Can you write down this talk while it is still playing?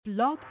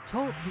Blog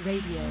Talk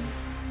Radio.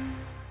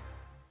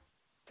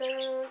 Dun,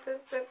 dun,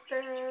 dun,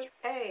 dun.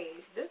 Hey,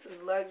 this is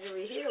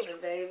luxury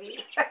healing, baby.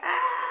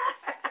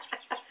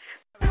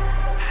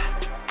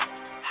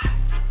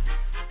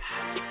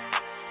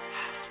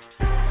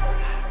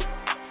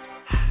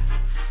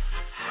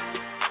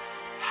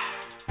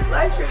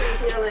 Luxury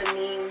healing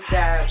means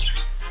that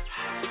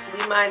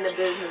we mind the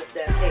business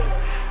that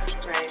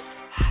pays, right?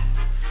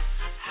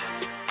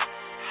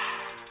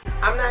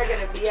 I'm not going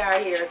to be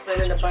out here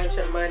spending a bunch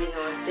of money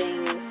on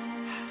things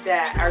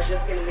that are just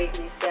going to make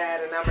me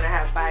sad and I'm going to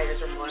have buyer's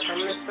remorse.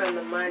 I'm going to spend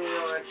the money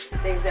on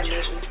things that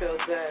make me feel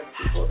good,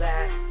 people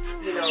that,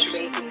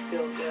 make me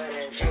feel good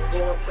and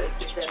going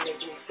places that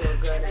make me feel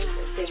good and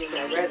things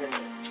that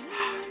resonate.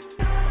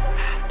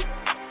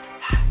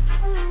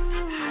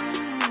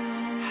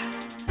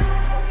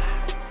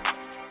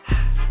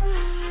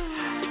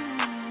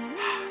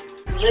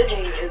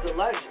 Living is a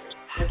luxury,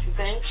 don't you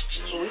think?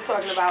 When we're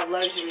talking about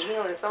luxury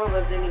healing, some of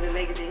us didn't even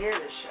make it to hear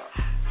this show.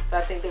 So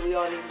I think that we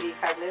all need to be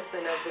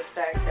cognizant of the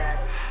fact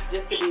that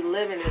just to be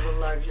living is a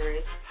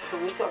luxury. So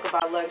when we talk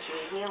about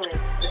luxury healing,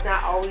 it's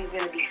not always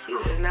going to be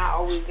cute. It's not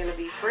always going to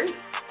be free.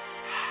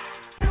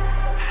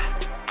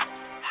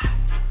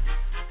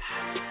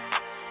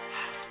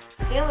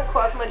 Healing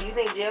costs money. You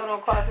think jail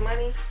don't cost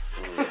money?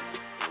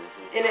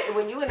 And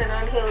when you're in an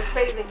unhealed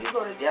space and you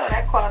go to jail,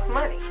 that costs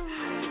money.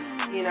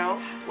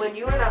 When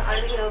you're in an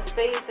unhealed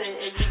space and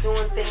you're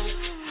doing things,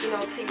 to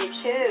your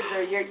kids,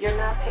 or you're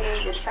not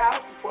paying your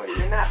child support, or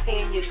you're not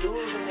paying your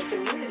dues in the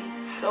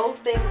community, those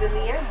things in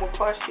the end will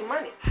cost you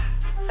money.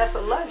 That's a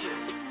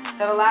luxury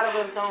that a lot of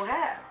us don't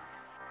have.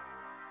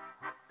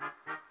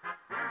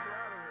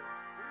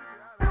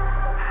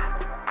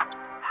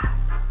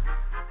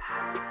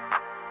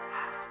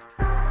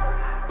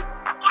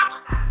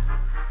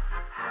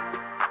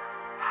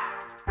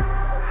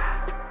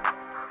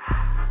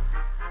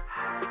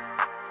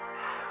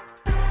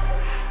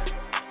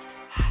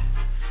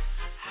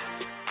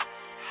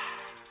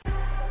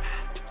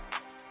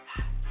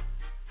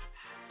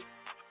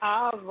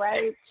 All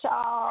right,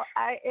 y'all.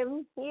 I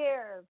am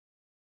here.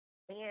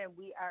 And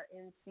we are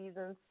in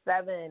season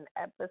 7,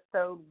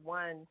 episode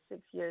 1,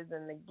 6 years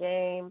in the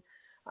game.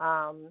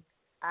 I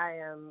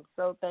am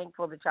so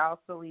thankful that y'all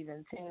still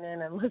even tune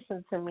in and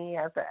listen to me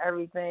after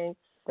everything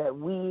that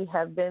we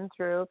have been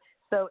through.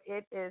 So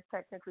it is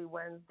technically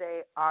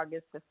Wednesday,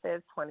 August the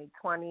 5th,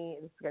 2020.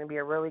 It's going to be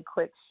a really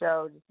quick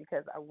show just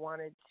because I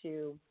wanted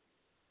to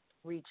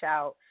reach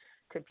out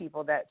to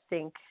people that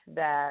think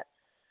that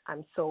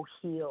I'm so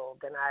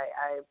healed and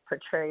I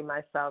portray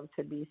myself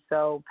to be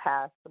so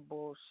past the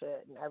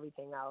bullshit and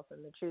everything else.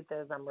 And the truth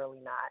is I'm really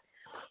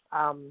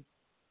not.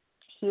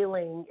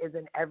 Healing is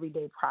an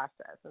everyday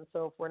process. And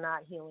so if we're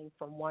not healing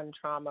from one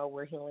trauma,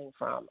 we're healing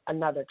from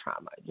another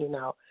trauma,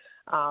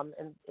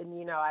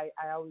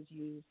 I always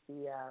use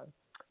the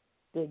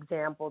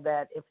example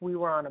that if we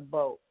were on a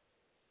boat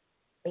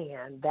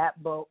and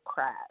that boat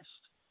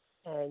crashed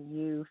and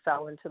you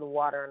fell into the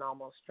water and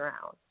almost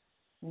drowned,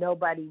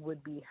 nobody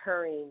would be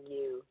hurrying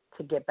you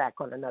to get back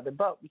on another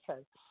boat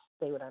because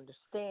they would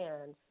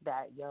understand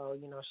that,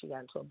 she got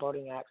into a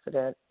boating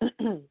accident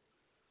and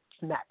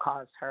that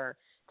caused her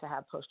to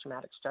have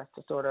post-traumatic stress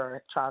disorder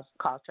or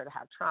caused her to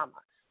have trauma.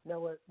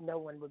 No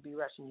one would be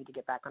rushing you to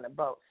get back on a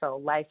boat. So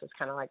life is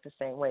kind of like the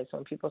same way. So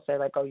when people say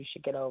like, oh, you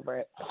should get over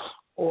it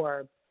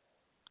or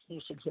you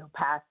should heal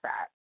past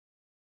that,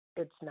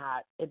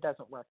 it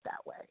doesn't work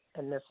that way.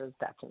 And that's an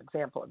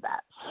example of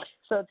that.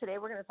 So today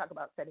we're going to talk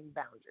about setting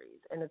boundaries.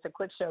 And it's a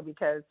quick show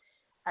because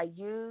I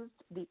used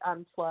the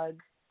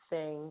unplugged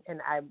thing and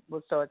I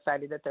was so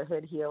excited that the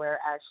Hood Healer,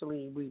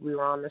 actually, we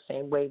were on the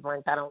same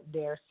wavelength. I don't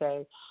dare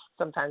say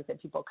sometimes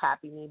that people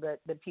copy me,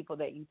 but the people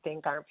that you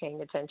think aren't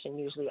paying attention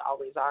usually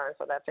always are. And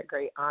so that's a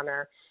great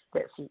honor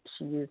that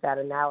she used that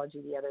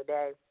analogy the other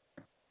day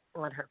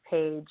on her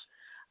page.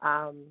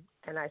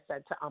 And I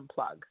said to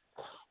unplug.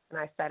 And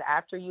I said,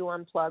 after you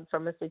unplug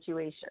from a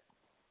situation.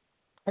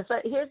 And so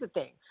here's the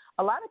thing.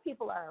 A lot of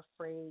people are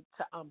afraid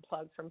to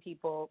unplug from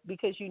people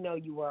because you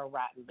were a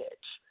rotten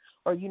bitch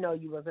or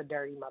you was a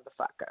dirty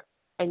motherfucker.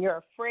 And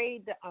you're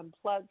afraid to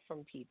unplug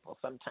from people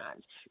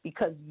sometimes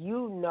because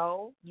you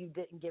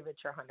didn't give it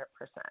your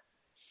 100%.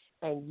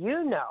 And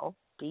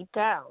deep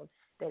down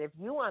that if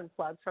you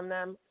unplug from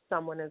them,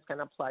 someone is going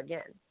to plug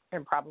in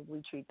and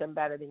probably treat them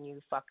better than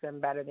you, fuck them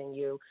better than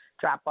you,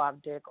 drop off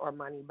dick or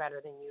money better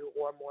than you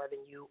or more than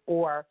you,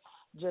 or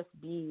just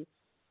be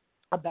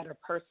a better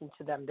person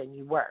to them than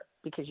you were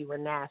because you were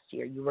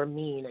nasty or you were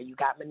mean or you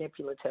got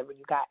manipulative or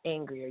you got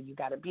angry or you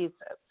got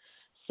abusive.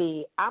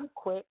 See, I'm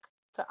quick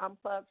to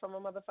unplug from a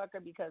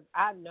motherfucker because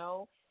I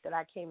know that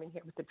I came in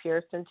here with the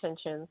purest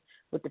intentions,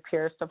 with the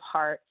purest of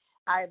heart.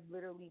 I've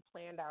literally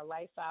planned our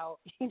life out,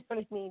 you know what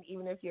I mean,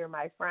 even if you're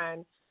my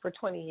friend for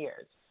 20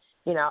 years.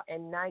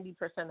 And 90%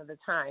 of the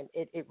time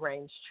it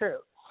reigns true.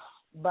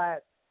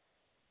 But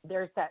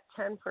there's that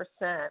 10%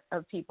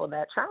 of people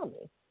that try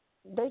me.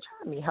 They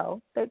try me, ho.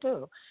 They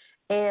do.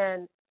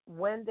 And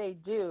when they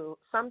do,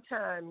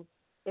 sometimes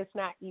it's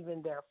not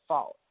even their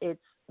fault. It's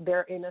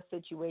they're in a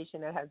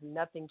situation that has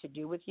nothing to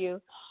do with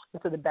you.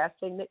 And so the best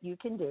thing that you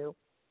can do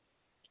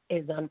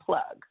is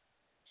unplug.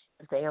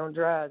 If they on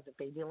drugs, if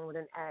they dealing with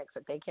an ex,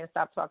 if they can't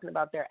stop talking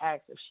about their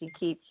ex, if she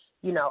keeps,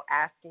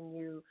 asking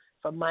you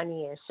for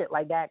money and shit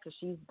like that because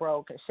she's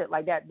broke and shit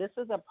like that, this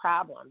is a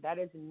problem. That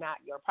is not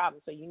your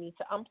problem. So you need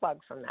to unplug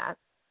from that.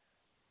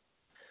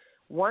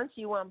 Once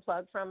you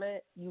unplug from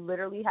it, you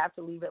literally have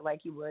to leave it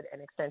like you would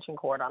an extension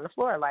cord on the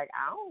floor. Like,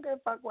 I don't give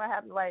a fuck what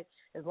happened. Like,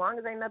 as long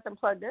as ain't nothing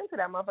plugged into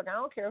that motherfucker, I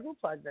don't care who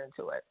plugs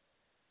into it.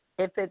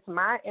 If it's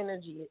my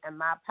energy and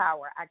my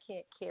power, I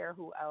can't care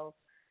who else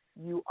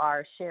you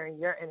are sharing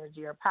your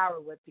energy or power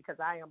with because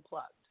I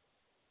unplugged.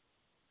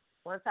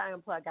 Once I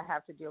unplug, I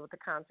have to deal with the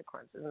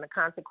consequences. And the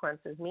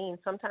consequences mean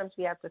sometimes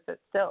we have to sit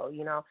still.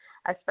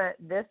 I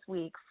spent this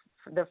week,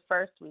 the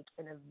first week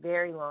in a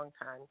very long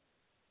time,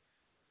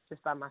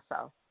 just by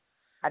myself.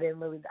 I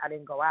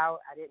didn't go out.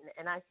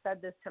 And I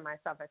said this to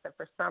myself. I said,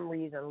 for some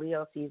reason,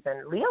 Leo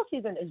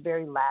season is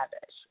very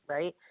lavish,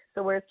 right?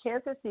 So whereas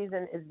Cancer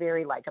season is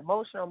very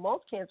emotional,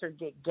 most Cancers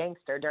get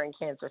gangster during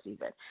Cancer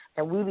season,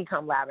 and we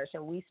become lavish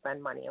and we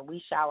spend money and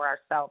we shower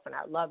ourselves and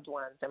our loved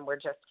ones, and we're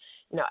just,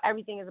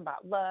 everything is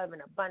about love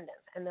and abundance.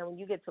 And then when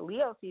you get to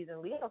Leo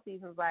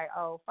season's like,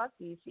 oh, fuck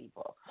these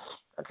people.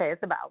 Okay,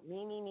 it's about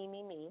me, me, me,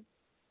 me, me.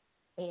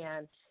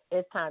 And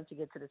it's time to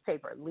get to this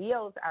paper.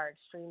 Leos are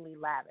extremely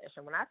lavish.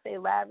 And when I say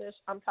lavish,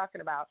 I'm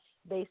talking about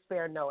they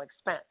spare no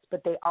expense,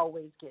 but they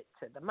always get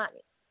to the money.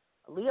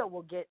 Leo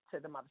will get to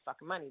the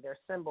motherfucking money. Their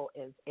symbol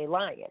is a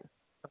lion,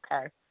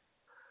 okay?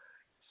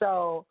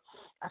 So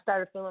I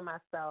started feeling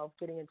myself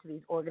getting into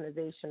these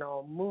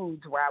organizational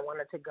moods where I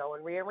wanted to go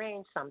and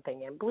rearrange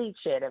something and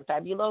bleach it and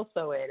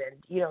fabuloso it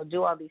and,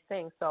 do all these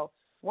things. So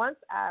once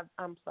I've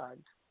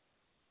unplugged,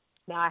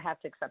 now I have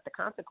to accept the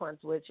consequence,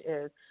 which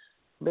is,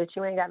 bitch,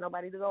 you ain't got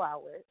nobody to go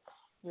out with.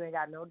 You ain't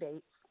got no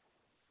dates.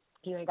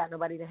 You ain't got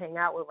nobody to hang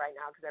out with right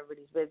now because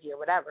everybody's busy or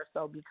whatever.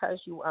 So because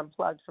you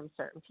unplugged from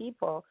certain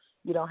people,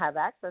 you don't have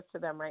access to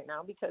them right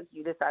now because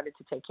you decided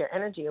to take your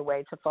energy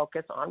away to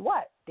focus on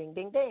what? Ding,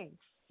 ding, ding.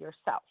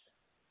 Yourself.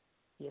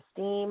 The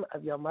esteem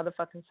of your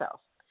motherfucking self,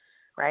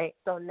 right?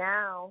 So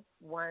now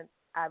once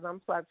I've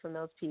unplugged from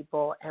those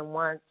people and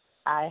once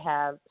I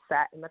have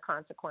sat in the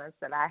consequence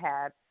that I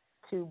had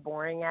 2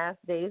 boring-ass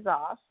days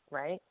off,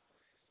 right?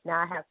 Now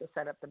I have to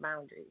set up the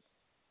boundaries.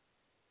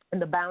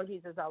 And the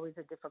boundaries is always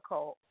a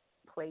difficult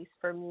place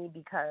for me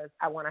because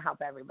I want to help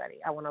everybody.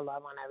 I want to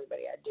love on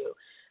everybody. I do.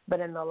 But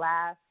in the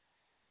last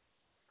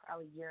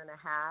probably year and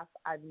a half,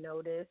 I've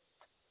noticed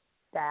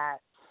that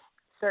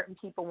certain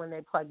people, when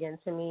they plug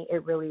into me,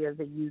 it really is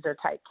a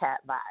user-type cat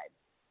vibe.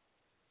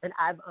 And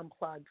I've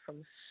unplugged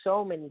from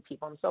so many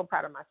people. I'm so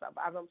proud of myself.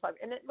 I've unplugged.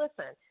 And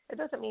listen, it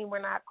doesn't mean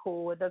we're not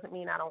cool. It doesn't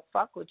mean I don't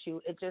fuck with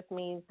you. It just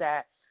means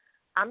that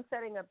I'm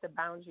setting up the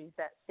boundaries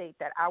that state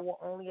that I will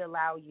only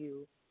allow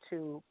you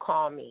to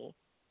call me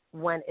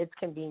when it's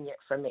convenient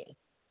for me.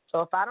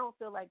 So if I don't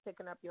feel like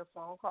picking up your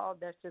phone call,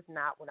 that's just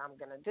not what I'm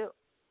going to do,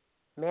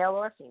 male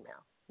or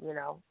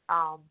female,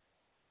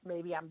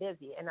 maybe I'm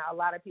busy. And a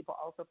lot of people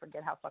also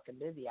forget how fucking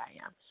busy I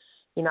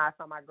am. I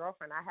saw my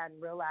girlfriend. I hadn't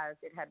realized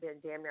it had been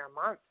damn near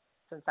a month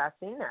since I've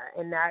seen her.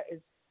 And that is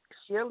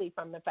sheerly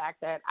from the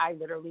fact that I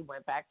literally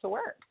went back to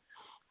work.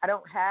 I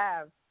don't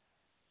have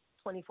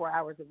 24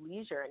 hours of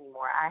leisure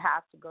anymore. I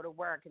have to go to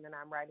work, and then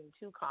I'm writing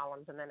 2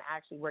 columns, and then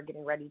actually we're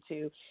getting ready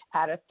to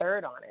add a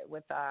third on it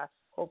with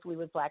hopefully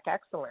with Black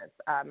Excellence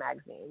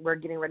magazine. We're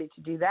getting ready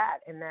to do that,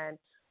 and then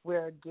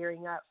we're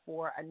gearing up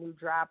for a new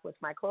drop with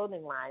my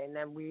clothing line, and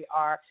then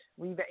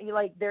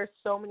there's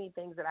so many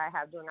things that I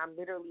have doing. I'm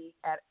literally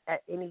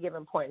at any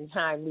given point in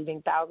time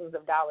leaving thousands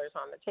of dollars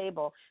on the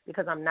table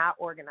because I'm not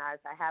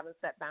organized. I haven't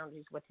set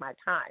boundaries with my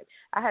time.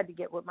 I had to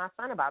get with my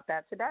son about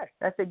that today.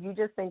 I said, you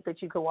just think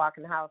that you could walk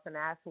in the house and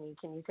ask me,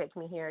 can you take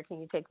me here, can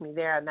you take me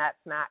there, and that's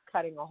not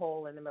cutting a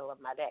hole in the middle of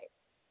my day.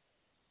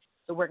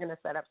 So we're going to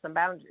set up some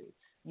boundaries.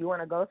 You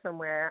want to go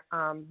somewhere,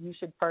 you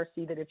should first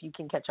see that if you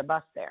can catch a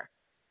bus there.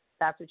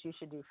 That's what you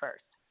should do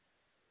first.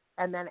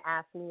 And then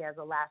ask me as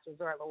a last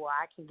resort, well,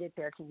 I can get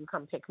there. Can you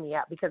come pick me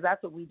up? Because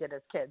that's what we did as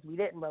kids. We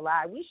didn't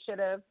rely. We should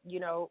have,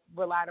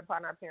 relied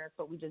upon our parents,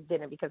 but we just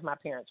didn't because my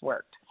parents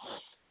worked.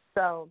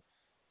 So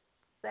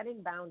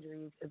setting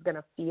boundaries is going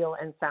to feel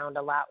and sound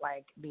a lot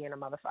like being a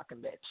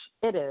motherfucking bitch.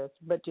 It is,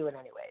 but do it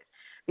anyways.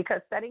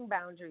 Because setting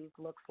boundaries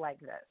looks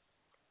like this.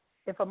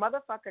 If a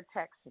motherfucker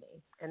texts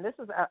me, and this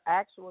is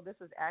actual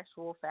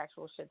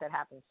factual shit that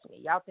happens to me.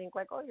 Y'all think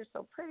like, oh, you're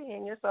so pretty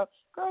and you're so,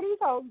 girl, these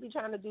hoes be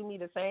trying to do me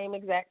the same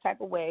exact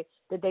type of way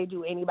that they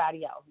do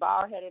anybody else.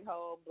 Bald-headed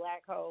hoe,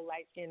 black hoe,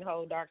 light-skinned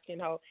hoe,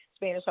 dark-skinned hoe,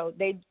 Spanish hoe.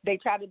 They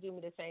try to do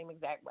me the same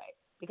exact way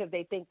because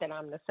they think that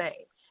I'm the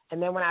same. And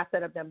then when I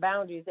set up them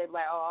boundaries, they're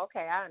like, oh,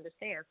 okay, I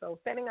understand. So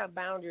setting up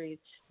boundaries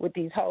with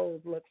these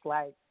hoes looks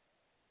like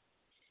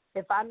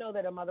if I know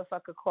that a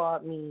motherfucker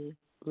called me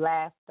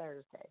last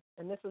Thursday,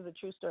 and this is a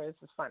true story, this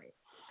is funny,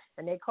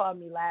 and they called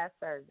me last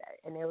Thursday,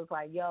 and they was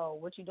like, yo,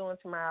 what you doing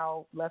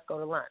tomorrow? Let's go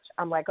to lunch.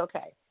 I'm like,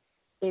 okay,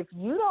 if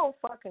you don't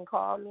fucking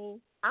call me,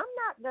 I'm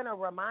not going to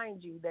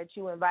remind you that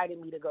you invited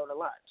me to go to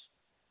lunch.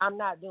 I'm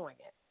not doing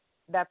it.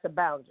 That's a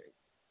boundary.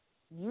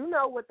 You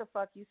know what the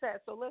fuck you said.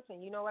 So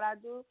listen, you know what I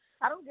do?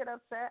 I don't get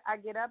upset. I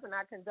get up and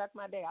I conduct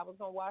my day. I was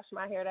going to wash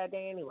my hair that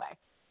day anyway.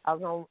 I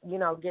was going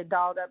to, get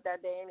dolled up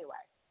that day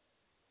anyway.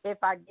 If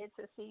I get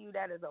to see you,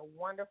 that is a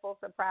wonderful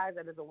surprise.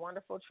 That is a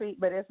wonderful treat.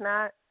 But it's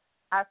not,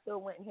 I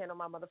still went and handled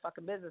my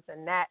motherfucking business,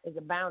 and that is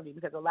a boundary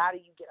because a lot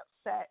of you get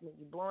upset and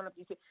you're blowing up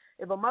your shit.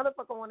 If a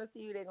motherfucker want to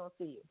see you, they're going to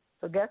see you.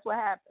 So guess what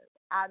happens?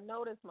 I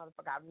know this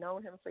motherfucker. I've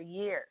known him for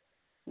years.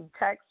 He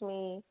texts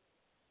me,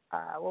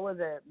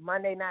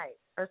 Monday night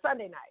or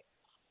Sunday night.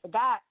 The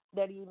guy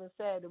that he even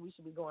said that we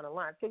should be going to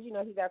lunch because,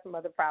 he got some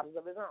other problems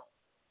of his own,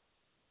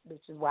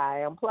 which is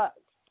why I unplugged.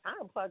 I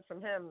unplugged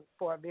from him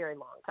for a very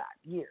long time,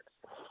 years.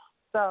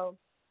 So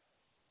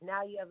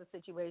now you have a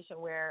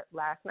situation where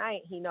last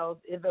night he knows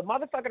if the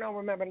motherfucker don't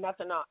remember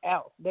nothing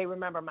else, they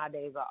remember my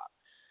days off.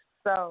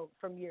 So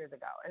from years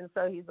ago. And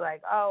so he's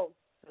like, so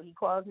he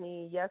calls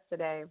me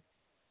yesterday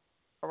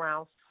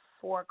around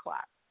 4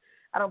 o'clock.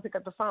 I don't pick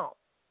up the phone.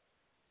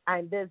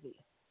 I'm busy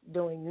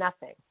doing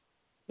nothing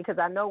because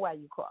I know why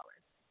you calling.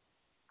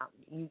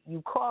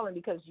 You calling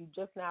because you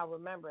just now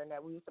remembering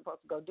that we were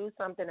supposed to go do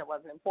something that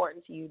wasn't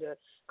important to you to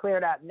clear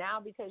it up. Now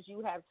because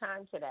you have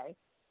time today,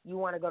 you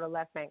want to go to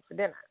Left Bank for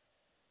dinner.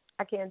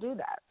 I can't do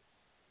that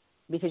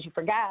because you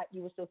forgot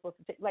you were still supposed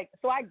to take,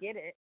 so I get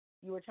it.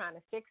 You were trying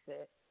to fix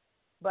it,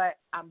 but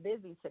I'm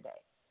busy today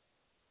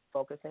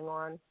focusing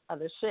on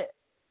other shit.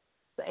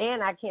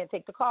 And I can't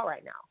take the call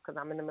right now because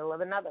I'm in the middle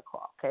of another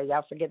call. Okay,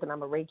 y'all forget that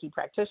I'm a Reiki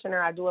practitioner.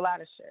 I do a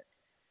lot of shit.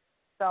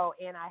 So,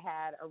 and I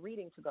had a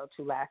reading to go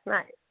to last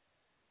night,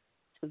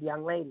 2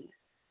 young ladies.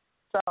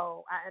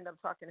 So I end up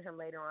talking to him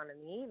later on in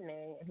the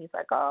evening, and he's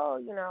like,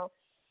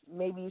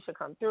 maybe you should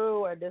come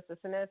through or this,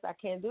 and this. I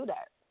can't do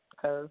that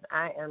because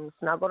I am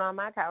snuggled on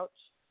my couch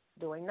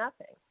doing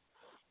nothing.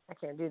 I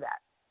can't do that.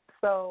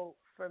 So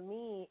for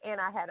me,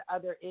 and I had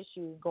other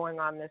issues going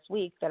on this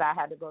week that I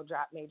had to go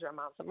drop major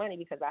amounts of money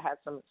because I had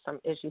some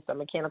issues, some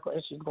mechanical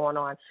issues going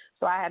on.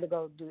 So I had to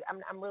go do,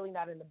 I'm really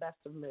not in the best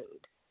of mood,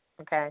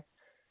 okay?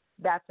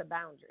 That's a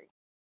boundary.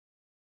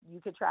 You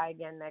could try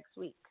again next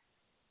week.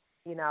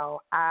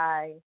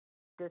 I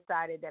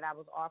decided that I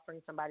was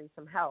offering somebody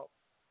some help,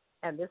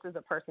 and this is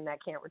a person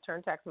that can't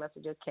return text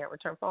messages, can't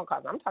return phone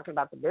calls. I'm talking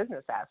about the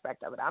business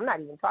aspect of it. I'm not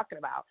even talking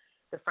about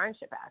the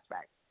friendship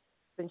aspect.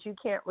 Since you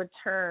can't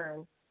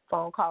return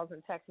phone calls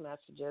and text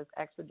messages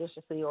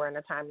expeditiously or in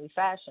a timely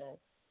fashion,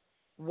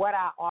 what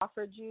I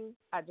offered you,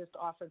 I just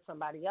offered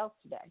somebody else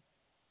today.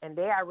 And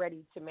they are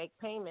ready to make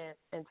payment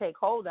and take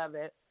hold of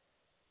it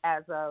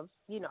as of,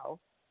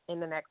 in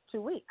the next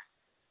 2 weeks.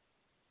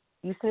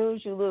 You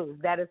snooze, you lose.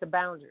 That is a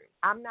boundary.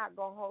 I'm not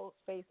going to hold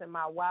space in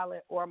my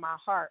wallet or my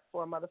heart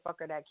for a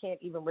motherfucker that can't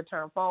even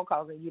return phone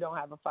calls and you don't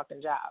have a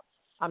fucking job.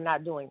 I'm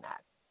not doing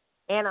that.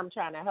 And I'm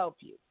trying to help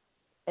you.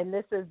 And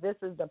this is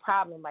the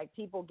problem. Like,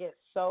 people get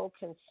so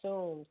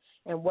consumed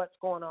in what's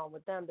going on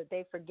with them that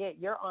they forget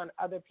you're on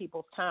other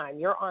people's time.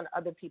 You're on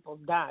other people's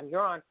dime.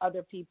 You're on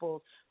other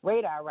people's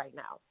radar right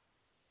now.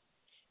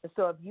 And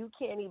so if you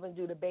can't even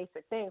do the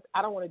basic things,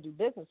 I don't want to do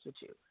business with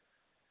you.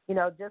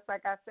 Just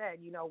like I said,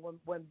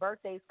 when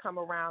birthdays come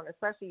around,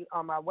 especially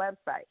on my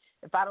website,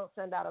 if I don't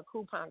send out a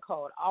coupon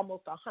code,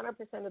 almost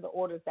 100% of the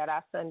orders that I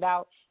send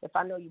out, if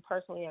I know you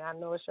personally and I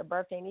know it's your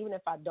birthday, and even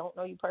if I don't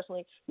know you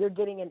personally, you're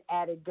getting an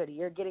added goodie.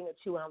 You're getting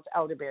a 2-ounce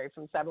elderberry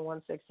from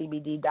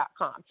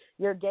 716cbd.com.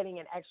 You're getting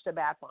an extra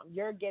bath bomb.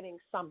 You're getting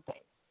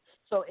something.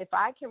 So if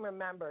I can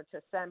remember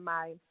to send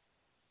my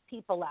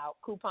people out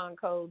coupon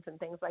codes and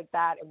things like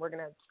that, and we're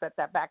going to set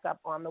that back up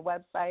on the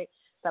website,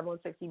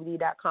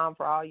 716cbd.com,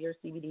 for all your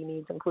CBD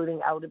needs,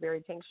 including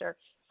elderberry tincture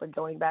for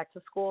going back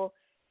to school.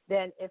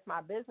 Then if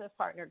my business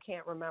partner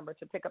can't remember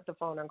to pick up the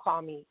phone and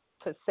call me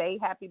to say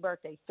happy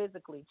birthday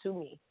physically to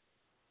me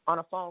on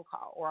a phone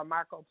call or a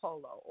Marco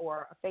Polo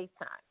or a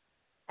FaceTime,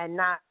 and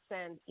not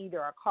send either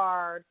a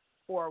card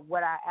or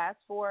what I asked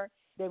for,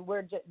 then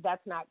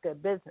that's not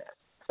good business.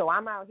 So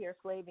I'm out here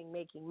slaving,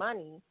 making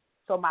money.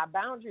 So my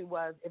boundary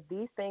was, if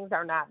these things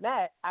are not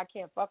met, I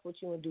can't fuck with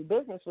you and do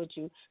business with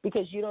you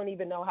because you don't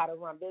even know how to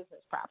run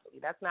business properly.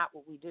 That's not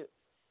what we do.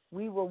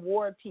 We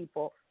reward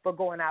people for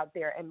going out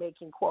there and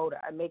making quota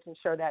and making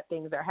sure that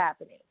things are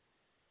happening,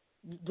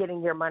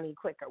 getting your money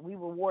quicker. We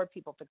reward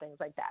people for things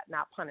like that,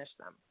 not punish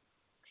them.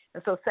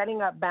 And so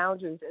setting up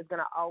boundaries is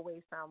going to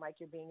always sound like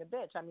you're being a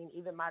bitch. I mean,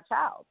 even my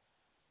child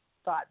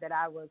thought that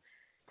I was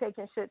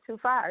taking shit too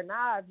far.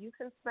 Nah, if you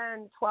can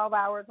spend 12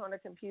 hours on a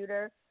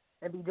computer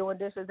and be doing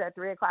dishes at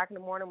 3 o'clock in the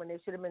morning when they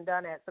should have been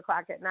done at 6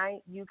 o'clock at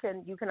night, you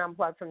can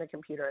unplug from the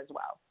computer as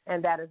well.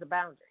 And that is a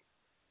boundary.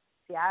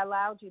 See, I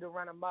allowed you to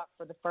run amok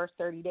for the first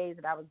 30 days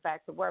that I was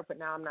back to work, but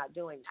now I'm not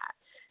doing that.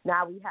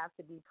 Now we have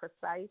to be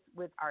precise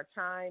with our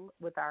time,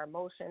 with our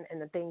emotion,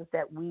 and the things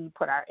that we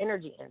put our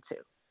energy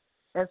into.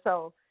 And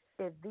so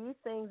if these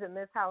things in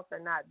this house are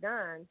not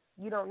done,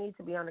 you don't need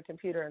to be on the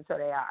computer until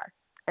they are.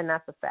 And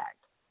that's a fact.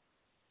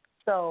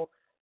 So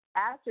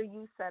after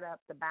you set up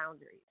the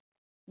boundaries,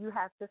 you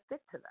have to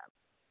stick to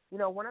them. You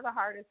know, one of the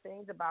hardest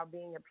things about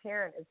being a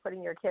parent is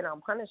putting your kid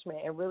on punishment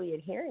and really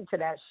adhering to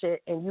that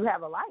shit, and you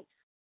have a life,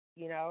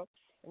 you know.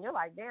 And you're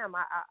like, damn,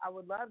 I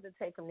would love to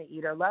take him to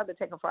eat or love to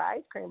take him for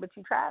ice cream, but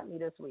you tried me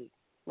this week,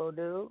 little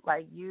dude.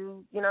 Like,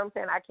 you know what I'm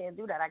saying? I can't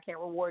do that. I can't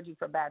reward you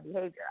for bad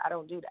behavior. I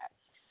don't do that.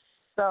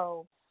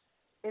 So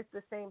it's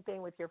the same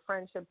thing with your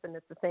friendships, and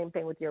it's the same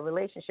thing with your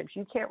relationships.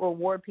 You can't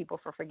reward people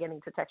for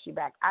forgetting to text you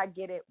back. I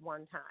get it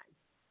one time.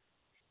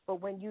 But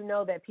when you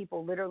know that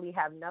people literally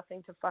have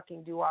nothing to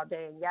fucking do all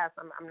day, and yes,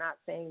 I'm not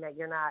saying that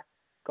you're not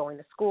going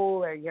to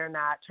school or you're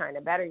not trying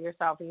to better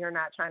yourself and you're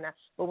not trying to,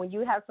 but when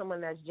you have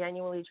someone that's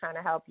genuinely trying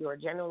to help you or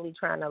genuinely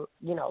trying to,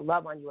 you know,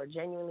 love on you or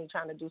genuinely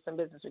trying to do some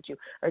business with you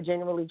or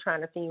genuinely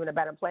trying to see you in a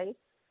better place,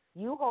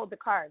 you hold the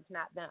cards,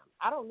 not them.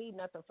 I don't need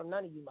nothing from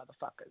none of you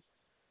motherfuckers.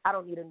 I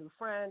don't need a new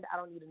friend. I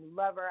don't need a new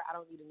lover. I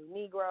don't need a new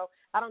Negro.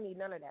 I don't need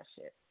none of that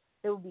shit.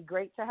 It would be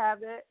great to have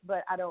it,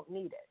 but I don't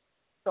need it.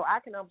 So I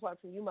can unplug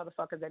from you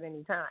motherfuckers at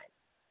any time.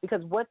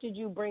 Because what did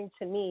you bring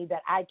to me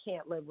that I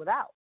can't live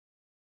without?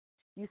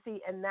 You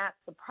see, and that's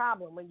the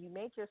problem. When you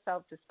make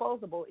yourself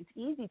disposable, it's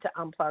easy to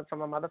unplug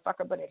from a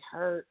motherfucker, but it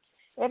hurts.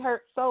 It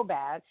hurts so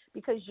bad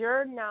because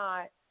you're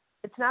not,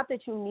 it's not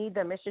that you need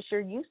them. It's just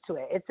you're used to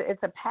it.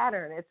 It's a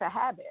pattern. It's a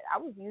habit. I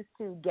was used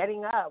to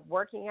getting up,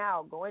 working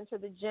out, going to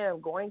the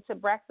gym, going to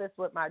breakfast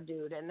with my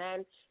dude, and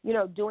then, you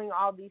know, doing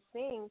all these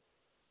things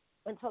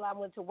until I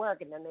went to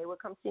work, and then they would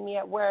come see me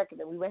at work, and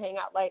then we would hang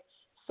out. Like,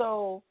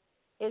 so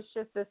it's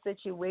just a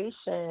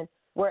situation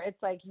where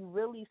it's like you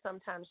really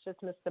sometimes just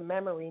miss the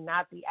memory,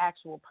 not the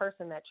actual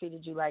person that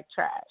treated you like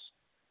trash,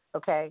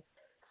 okay?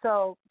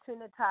 So to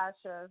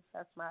Natasha,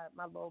 that's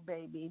my little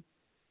baby.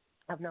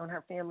 I've known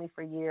her family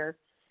for years.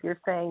 You're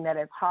saying that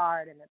it's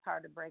hard and it's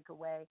hard to break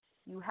away.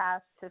 You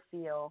have to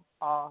feel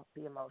all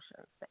the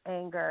emotions, the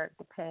anger,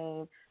 the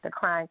pain, the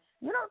crying.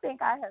 You don't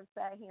think I have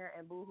sat here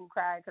and boo-hoo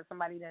cried because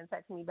somebody didn't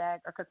text me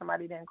back or because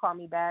somebody didn't call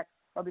me back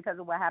or because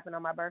of what happened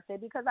on my birthday?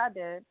 Because I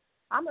did.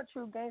 I'm a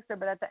true gangster,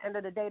 but at the end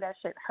of the day, that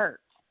shit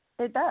hurts.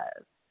 It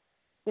does.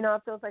 You know,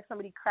 it feels like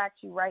somebody cracked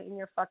you right in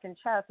your fucking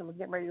chest and was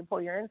getting ready to pull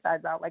your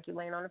insides out like you're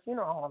laying on a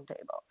funeral home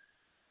table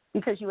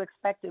because you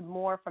expected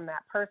more from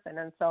that person.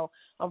 And so,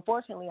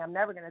 unfortunately, I'm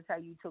never going to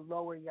tell you to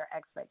lower your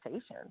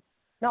expectations.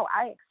 No,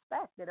 I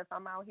expect that if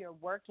I'm out here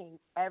working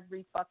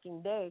every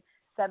fucking day,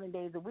 7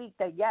 days a week,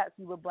 that, yes,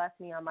 you would bless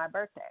me on my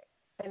birthday.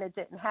 And it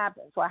didn't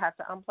happen. So I have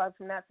to unplug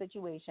from that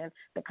situation.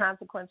 The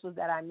consequence was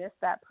that I missed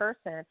that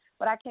person,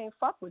 but I can't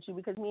fuck with you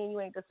because me and you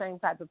ain't the same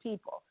type of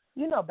people.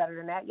 You know better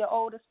than that. You're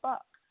old as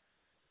fuck.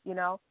 You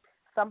know,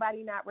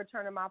 somebody not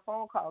returning my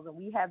phone calls, and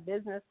we have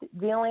business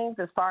dealings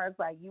as far as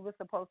like you were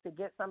supposed to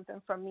get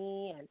something from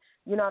me, and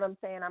you know what I'm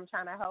saying? I'm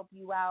trying to help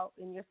you out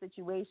in your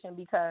situation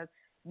because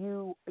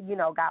you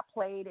know, got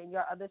played in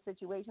your other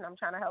situation. I'm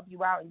trying to help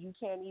you out, and you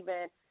can't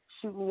even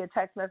shoot me a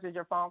text message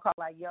or phone call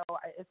like, yo,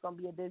 it's going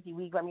to be a busy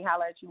week. Let me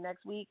holler at you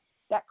next week.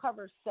 That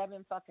covers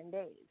 7 fucking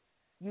days.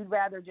 You'd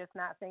rather just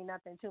not say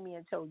nothing to me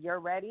until you're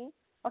ready?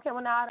 Okay,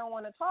 well, now I don't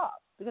want to talk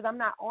because I'm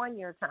not on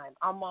your time.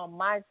 I'm on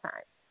my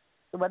time.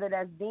 So whether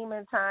that's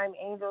demon time,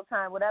 angel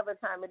time, whatever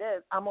time it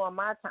is, I'm on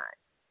my time.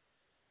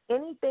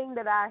 Anything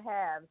that I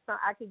have, so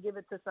I could give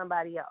it to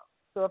somebody else.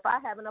 So if I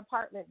have an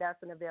apartment that's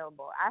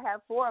available, I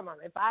have 4 of them.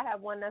 If I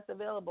have one that's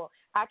available,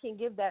 I can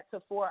give that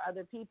to 4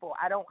 other people.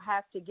 I don't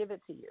have to give it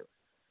to you.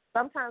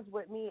 Sometimes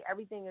with me,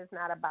 everything is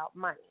not about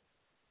money.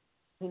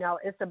 You know,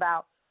 it's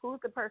about who's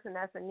the person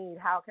that's in need,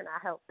 how can I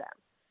help them?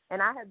 And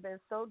I have been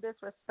so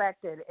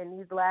disrespected in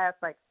these last,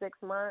 6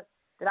 months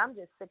that I'm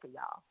just sick of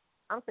y'all.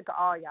 I'm sick of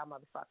all y'all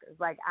motherfuckers.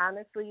 Like,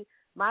 honestly,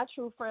 my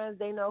true friends,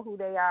 they know who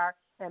they are.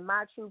 And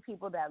my true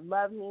people that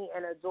love me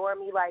and adore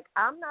me, like,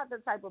 I'm not the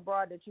type of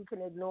broad that you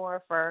can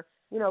ignore for,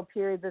 you know,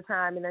 periods of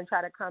time and then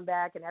try to come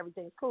back and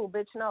everything's cool.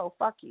 Bitch, no,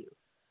 fuck you.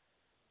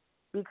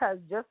 Because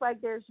just like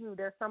there's you,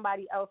 there's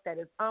somebody else that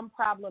is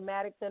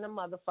unproblematic than a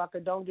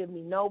motherfucker. Don't give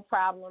me no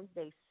problems.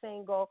 They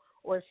single,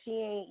 or she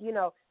ain't, you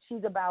know,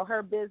 she's about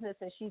her business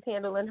and she's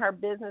handling her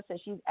business and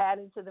she's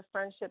adding to the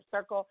friendship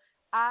circle.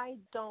 I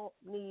don't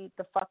need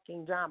the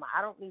fucking drama.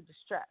 I don't need the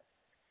stress.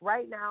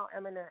 Right now,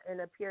 I'm in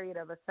a period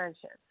of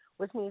ascension,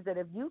 which means that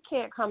if you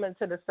can't come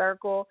into the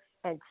circle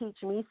and teach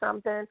me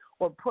something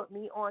or put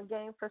me on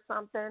game for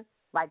something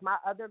like my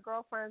other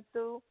girlfriends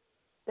do,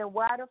 then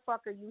why the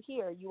fuck are you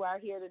here? You are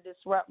here to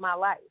disrupt my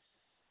life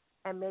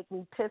and make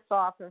me piss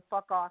off and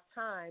fuck off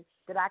time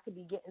that I could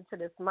be getting to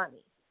this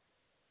money.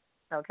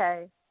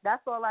 Okay?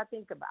 That's all I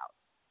think about.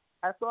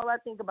 That's all I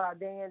think about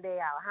day in, day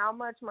out. How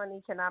much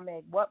money can I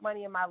make? What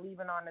money am I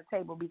leaving on the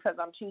table because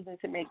I'm choosing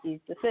to make these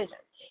decisions?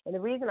 And the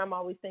reason I'm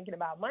always thinking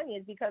about money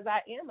is because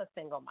I am a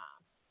single mom.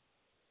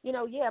 You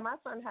know, yeah, my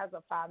son has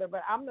a father,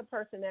 but I'm the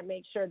person that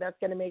makes sure that's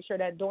going to make sure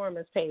that dorm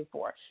is paid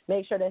for,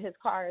 make sure that his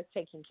car is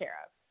taken care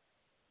of.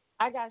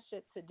 I got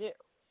shit to do.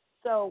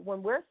 So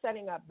when we're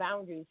setting up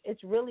boundaries,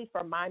 it's really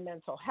for my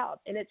mental health.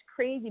 And it's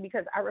crazy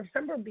because I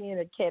remember being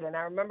a kid, and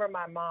I remember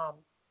my mom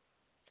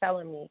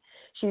telling me,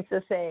 she used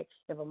to say,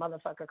 if a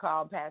motherfucker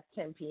called past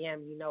 10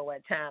 p.m., you know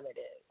what time it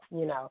is.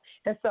 you know.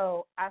 And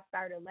so I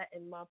started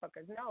letting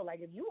motherfuckers know,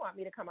 like, if you want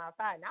me to come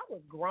outside, and I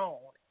was grown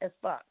as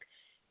fuck,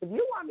 if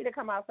you want me to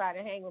come outside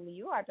and hang with me,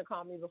 you have to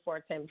call me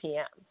before 10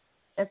 p.m.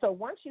 And so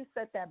once you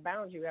set that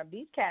boundary up,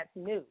 these cats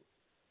knew,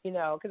 you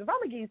know, because if I'm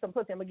going to give you some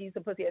pussy, I'm going to give you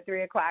some pussy at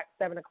 3 o'clock,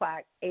 7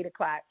 o'clock, 8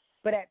 o'clock.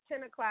 But at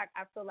 10 o'clock,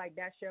 I feel like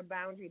that's your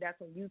boundary. That's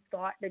when you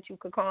thought that you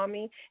could call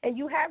me. And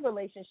you have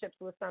relationships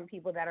with some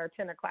people that are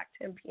 10 o'clock,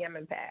 10 p.m.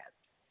 and past.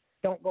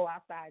 Don't go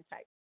outside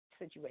type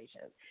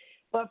situations.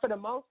 But for the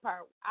most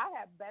part, I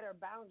have better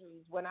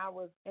boundaries when I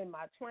was in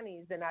my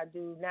 20s than I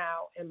do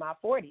now in my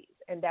 40s.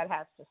 And that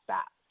has to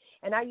stop.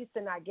 And I used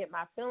to not get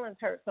my feelings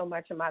hurt so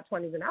much in my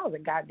 20s, and I was a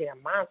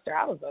goddamn monster.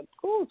 I was a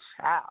cool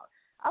child.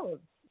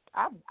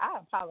 I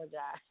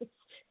apologize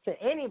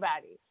to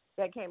anybody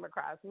that came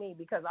across me,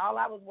 because all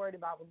I was worried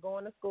about was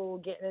going to school,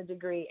 getting a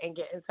degree, and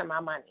getting to my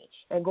money,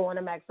 and going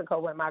to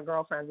Mexico with my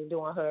girlfriends and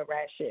doing hood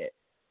rat shit,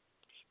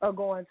 or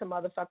going to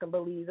motherfucking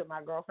Belize with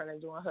my girlfriend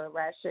and doing hood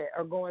rat shit,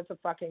 or going to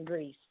fucking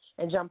Greece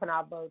and jumping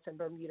off boats in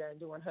Bermuda and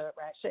doing hood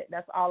rat shit.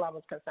 That's all I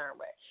was concerned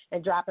with,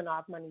 and dropping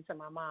off money to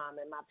my mom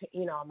and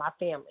my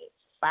family,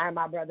 buying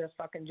my brothers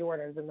fucking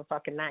Jordans in the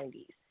fucking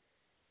 90s,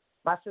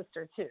 my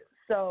sister too.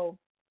 So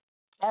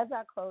as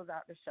I close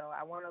out the show,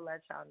 I want to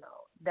let y'all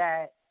know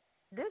that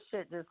this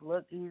shit just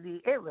look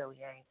easy. It really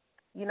ain't.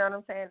 You know what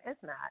I'm saying?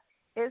 It's not.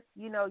 It's,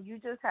 you know, you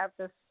just have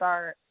to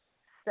start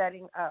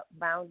setting up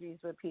boundaries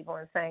with people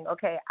and saying,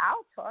 okay,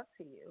 I'll talk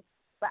to you,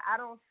 but I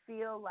don't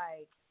feel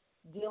like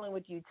dealing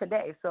with you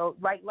today. So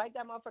like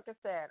that motherfucker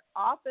said,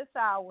 office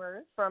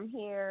hours from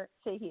here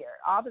to here.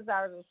 Office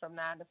hours is from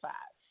 9 to 5.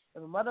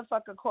 If a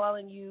motherfucker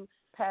calling you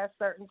past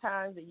certain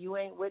times that you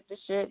ain't with the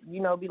shit,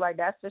 you know, be like,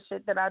 that's the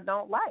shit that I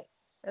don't like.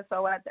 And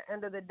so at the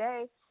end of the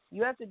day,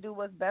 you have to do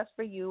what's best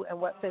for you and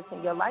what fits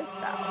in your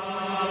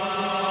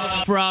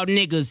lifestyle. Fraud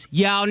niggas,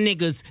 y'all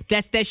niggas,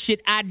 that's that shit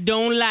I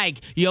don't like.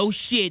 Yo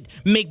shit,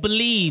 make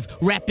believe,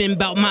 rapping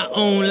about my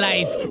own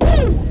life.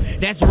 Woo!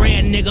 That's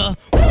rare, nigga.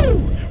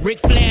 Woo! Ric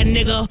Flair,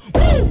 nigga.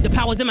 Woo! The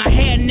power's in my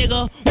head,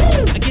 nigga.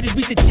 Woo! I get this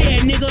beat to chair,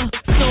 nigga.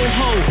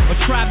 Soho, a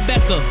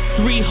Tribeca,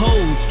 3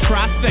 hoes,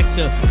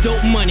 trifecta,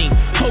 dope money,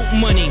 hope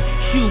money,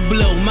 shoe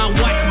blow, my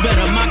watch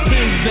better, my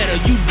pen's better.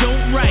 You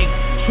don't write,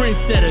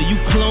 trendsetter, you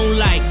clone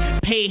like.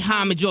 Pay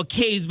homage or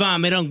case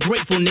vomit,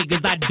 ungrateful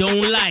niggas I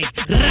don't like.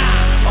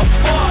 Rah! A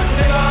fuck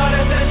nigga,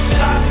 that's that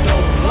shit I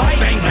don't like.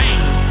 Bang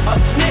bang. A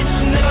snitch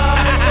nigga,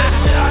 that's that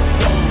shit I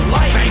don't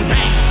like. Bang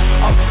bang.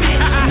 A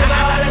bitch nigga,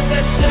 that's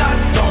that shit I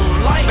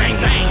don't like. Bang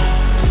bang.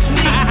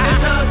 Sneak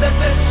nigga, that's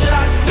that shit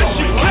I don't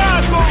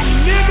like. Chicago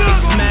nigga.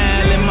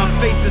 Smile in my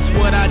face is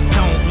what I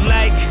don't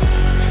like.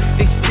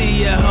 They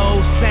see your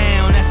whole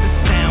sound, that's a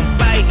sound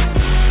bite.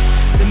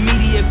 The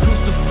media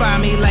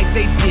crucify me like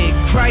they did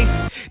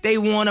Christ. They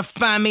wanna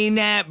find me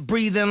not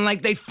breathing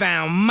like they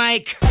found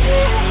Mike.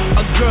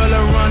 A girl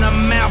to run her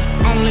mouth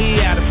only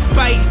out of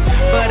spite,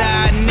 but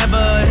I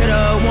never hit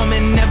a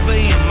woman, never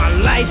in my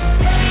life.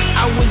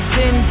 I was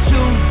in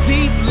too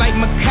deep like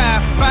Makai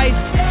Fife.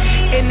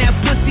 And that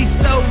pussy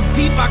so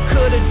deep I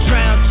could've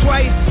drowned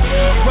twice.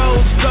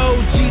 Rose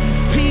gold,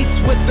 Jesus peace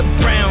with the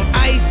brown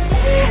ice.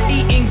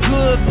 Eating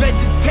good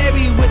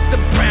vegetarian with the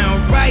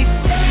brown rice.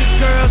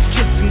 Girls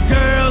kissing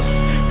girls,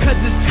 cause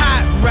it's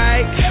hot,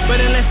 right?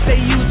 But unless they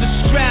use a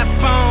strap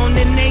on,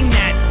 then they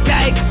not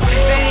dykes.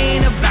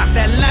 They ain't about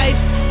that life,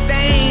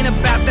 they ain't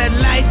about that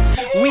life.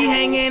 We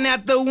hanging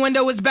out the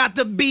window, it's about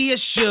to be a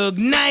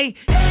Suge night.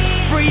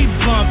 Free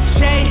bump,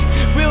 Jay,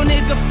 real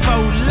nigga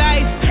for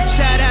life.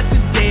 Shout out to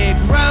Derrick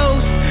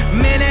Rose,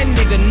 man that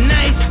nigga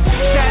nice.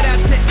 Shout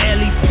out to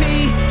LEP,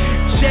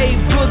 J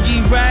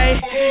Boogie,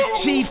 right?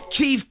 Chief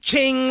Keef,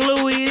 King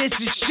Louis, this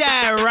is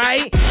Shy,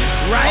 right?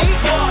 Right? A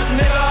fuck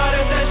nigga,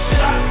 that's that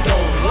shit I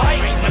don't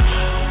like.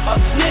 A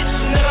snitch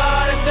nigga,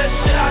 that's that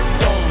shit I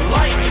don't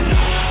like.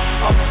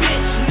 A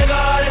bitch nigga,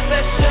 that's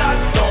that shit I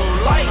don't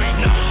like.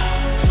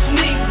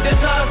 Sneak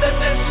nigga, that's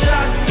that shit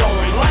I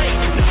don't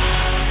like.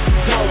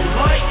 Don't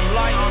like.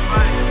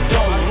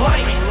 Don't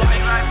like.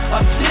 A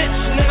snitch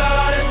nigga,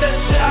 that's that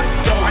shit I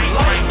don't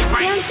like.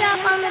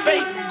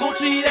 Fake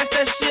Gucci, that's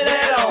that shit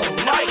I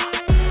don't like.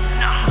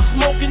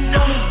 Smoking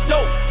on the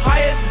dope,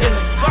 higher than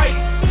a fight.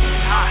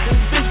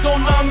 This bitch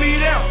gon' knock me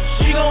down,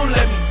 she gon'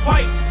 let me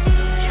fight.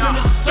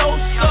 Feeling so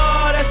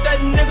star, that's that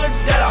nigga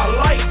that I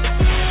like.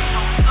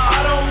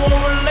 I don't want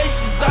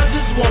relations, I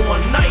just want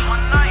one night.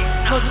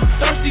 Cause a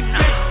thirsty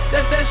bitch,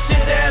 that's that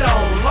shit that I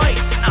don't like.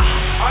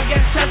 I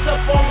got tats up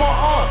on my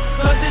arm,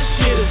 cause this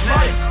shit is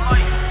life.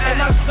 And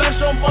I splash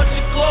on bunch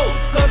of clothes,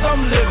 cause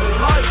I'm living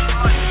life.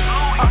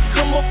 I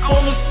come up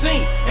on the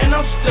scene, and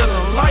I'm still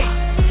in light.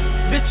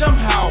 Bitch, I'm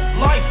how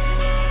life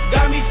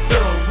got me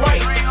feeling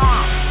right.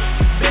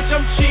 Bitch,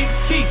 I'm Chief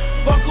Keef,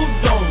 fuck who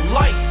don't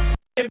like.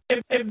 If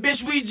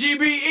bitch, we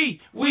GBE,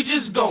 we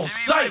just gon'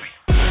 sight.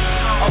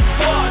 A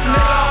fuck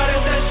nigga,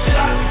 that's that shit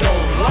I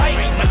don't like.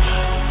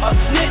 A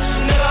snitch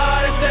nigga,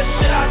 that's that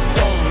shit I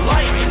don't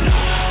like.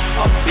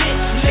 A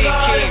bitch nigga,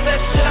 that's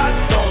that shit I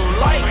don't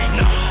like.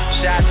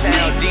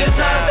 Sneak nigga,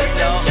 that's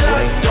that shit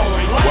I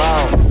don't like.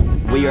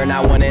 Wow, we are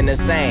not one staying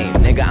the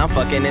same. Nigga, I'm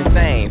fucking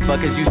insane.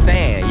 Fuck is you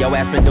saying? Yo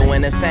ass been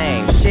doing the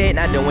same shit,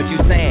 not doing what you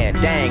saying.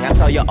 Dang, I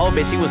told your old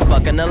bitch she was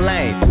fucking the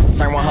lane.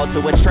 Turn one hoe to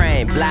a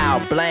train, blow,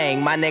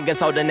 blang. My niggas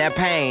holding that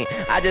pain.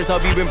 I just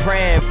hope you been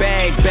praying,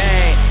 bang,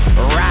 bang.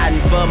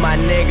 Riding for my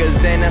niggas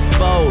in a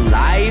slow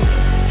life.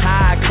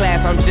 High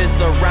class, I'm just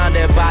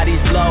surrounded by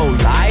these low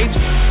lives.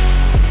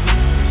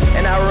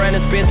 And I run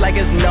this bitch like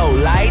it's no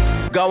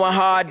lights. Going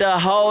hard the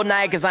whole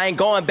night, cause I ain't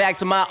going back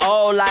to my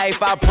old life,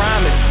 I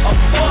promise. A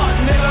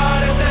fuck nigga,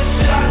 that's that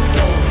shit I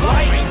don't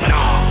like.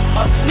 Nah.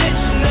 A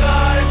snitch nigga,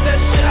 that's that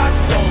shit I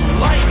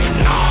don't like.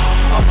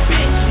 Nah. A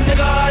bitch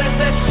nigga, that's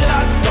that shit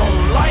I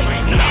don't like.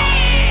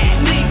 Nah.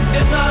 Sneak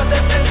nigga,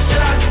 that's that shit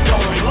I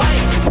don't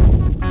like.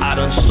 I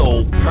done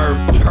sold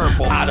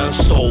purple, I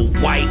done sold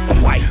white,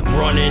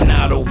 running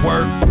out of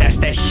work, that's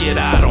that shit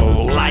I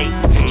don't like.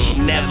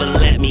 She never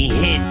let me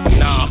hit,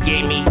 she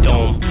gave me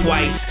dome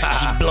twice.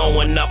 She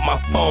blowing up my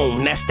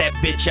phone, that's that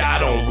bitch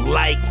I don't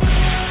like.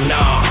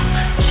 Nah,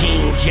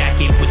 jean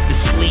jacket with the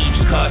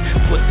sleeves cut,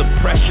 put the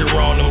pressure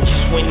on them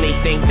just when they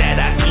think that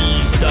I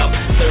eased up.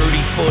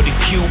 30 for the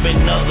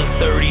Cuban, another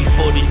 30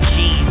 for the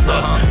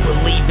Jesus.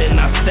 Believed in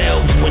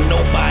ourselves when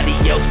nobody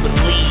else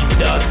believed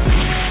us.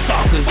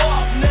 Talkers.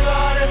 Fuck, nigga,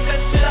 that's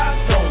that shit I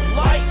don't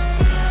like.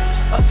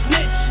 A snitch.